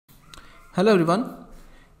Hello everyone.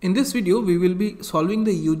 In this video we will be solving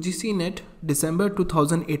the UGC NET December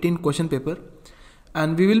 2018 question paper,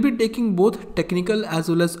 and we will be taking both technical as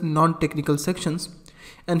well as non-technical sections,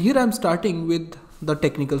 and here I am starting with the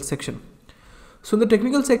technical section. So in the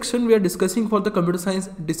technical section we are discussing for the computer science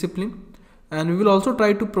discipline, and we will also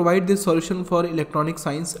try to provide this solution for electronic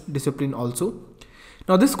science discipline also.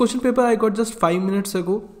 Now this question paper I got just 5 minutes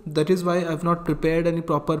ago. That is why I have not prepared any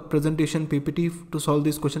proper presentation PPT to solve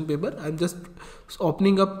this question paper. I'm just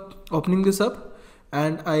opening this up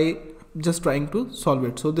and I just trying to solve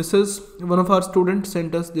it. So this is one of our students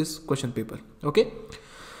sent us this question paper. Okay.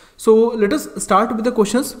 So let us start with the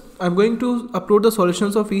questions. I'm going to upload the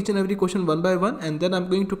solutions of each and every question one by one, and then I'm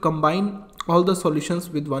going to combine all the solutions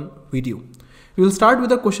with one video. We will start with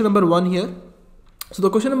the question number 1 here. So the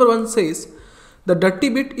question number 1 says, the dirty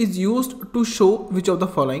bit is used to show which of the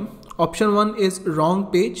following? Option 1 is wrong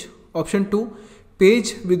page. Option 2,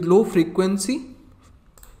 page with low frequency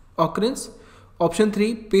occurrence. Option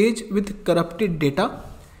 3, page with corrupted data.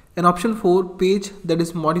 And option 4, page that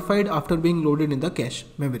is modified after being loaded in the cache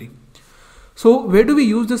memory. So where do we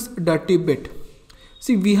use this dirty bit?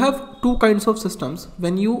 See, we have two kinds of systems.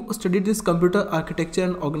 When you study this computer architecture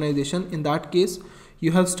and organization, in that case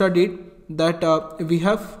you have studied that we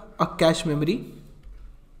have a cache memory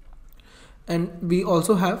and we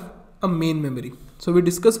also have a main memory. So we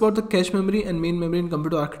discussed about the cache memory and main memory in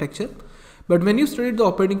computer architecture. But when you studied the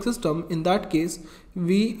operating system, in that case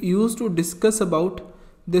we used to discuss about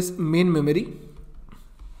this main memory,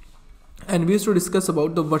 and we used to discuss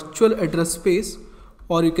about the virtual address space,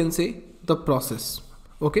 or you can say the process.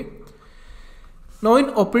 Okay. Now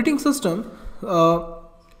in operating system,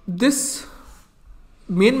 this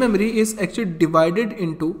main memory is actually divided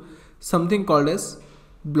into something called as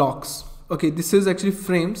blocks. Okay, this is actually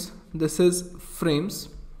frames. This is frames.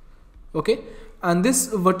 Okay, and this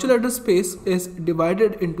virtual address space is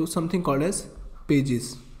divided into something called as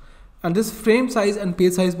pages. And this frame size and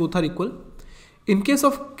page size both are equal. In case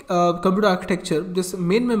of computer architecture, this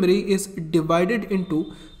main memory is divided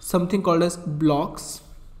into something called as blocks,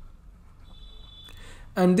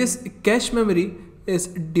 and this cache memory is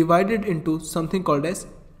divided into something called as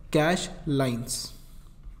cache lines.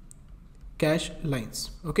 Cache lines.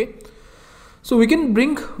 Okay, so we can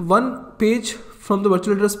bring one page from the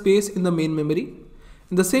virtual address space in the main memory.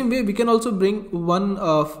 In the same way, we can also bring one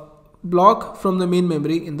block from the main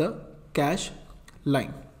memory in the cache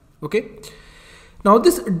line. Okay, now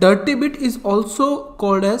this dirty bit is also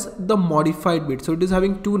called as the modified bit. So it is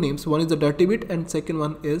having two names. One is the dirty bit and second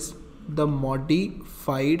one is the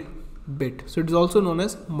modified bit. So it is also known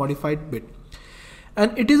as modified bit,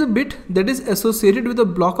 and it is a bit that is associated with a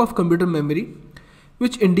block of computer memory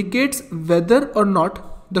which indicates whether or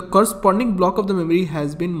not the corresponding block of the memory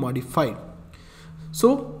has been modified.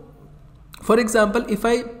 So for example, if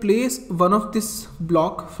I place one of this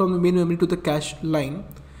block from the main memory to the cache line,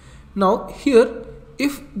 now here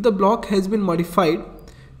if the block has been modified,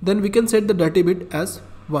 then we can set the dirty bit as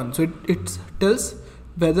 1. So it tells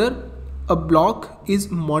whether a block is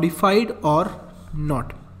modified or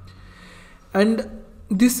not. And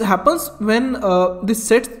this happens when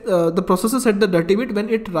the processor set the dirty bit when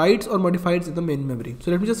it writes or modifies in the main memory.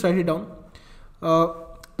 So let me just write it down.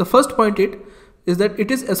 The first point is that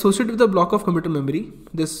it is associated with the block of computer memory.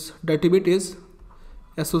 This dirty bit is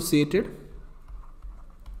associated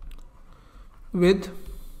with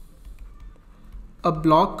a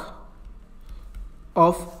block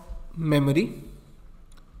of memory.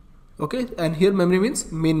 Okay, and here memory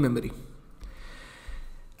means main memory,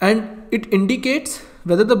 and it indicates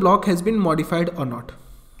whether the block has been modified or not.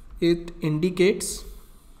 It indicates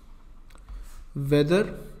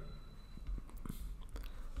whether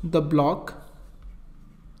the block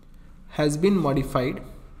has been modified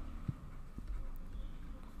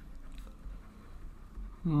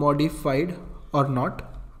or not.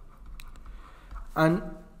 And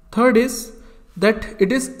third is that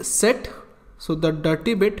it is set. So the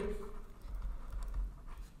dirty bit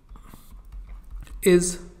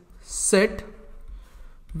is set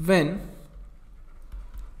when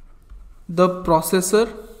the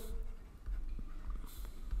processor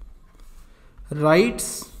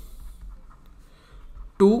writes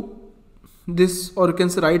to this, or you can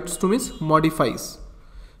say writes to means modifies.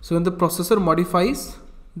 So when the processor modifies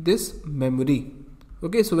this memory.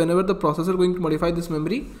 Okay, so whenever the processor going to modify this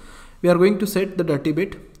memory, we are going to set the dirty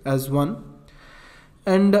bit as 1,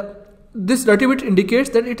 and this dirty bit indicates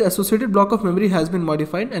that its associated block of memory has been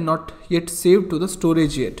modified and not yet saved to the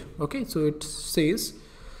storage yet. Okay, so it says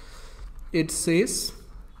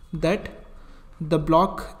that the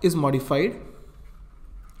block is modified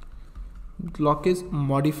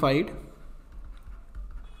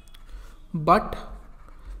but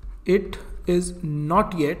it is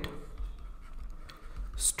not yet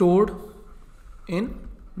stored in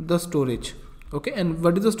the storage. Okay, and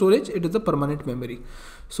what is the storage? It is the permanent memory.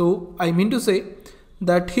 So I mean to say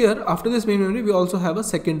that here after this main memory we also have a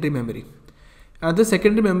secondary memory, and the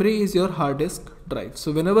secondary memory is your hard disk drive.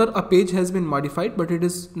 So whenever a page has been modified but it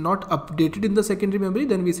is not updated in the secondary memory,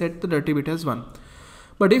 then we set the dirty bit as 1.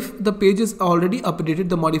 But if the page is already updated,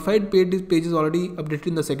 the modified page is already updated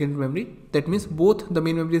in the secondary memory, that means both the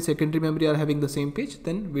main memory and secondary memory are having the same page,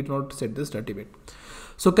 then we do not set this dirty bit.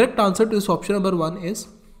 So correct answer to this option number 1 is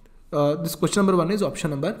this question number 1 is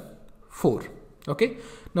option number 4. Okay,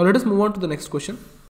 now let us move on to the next question.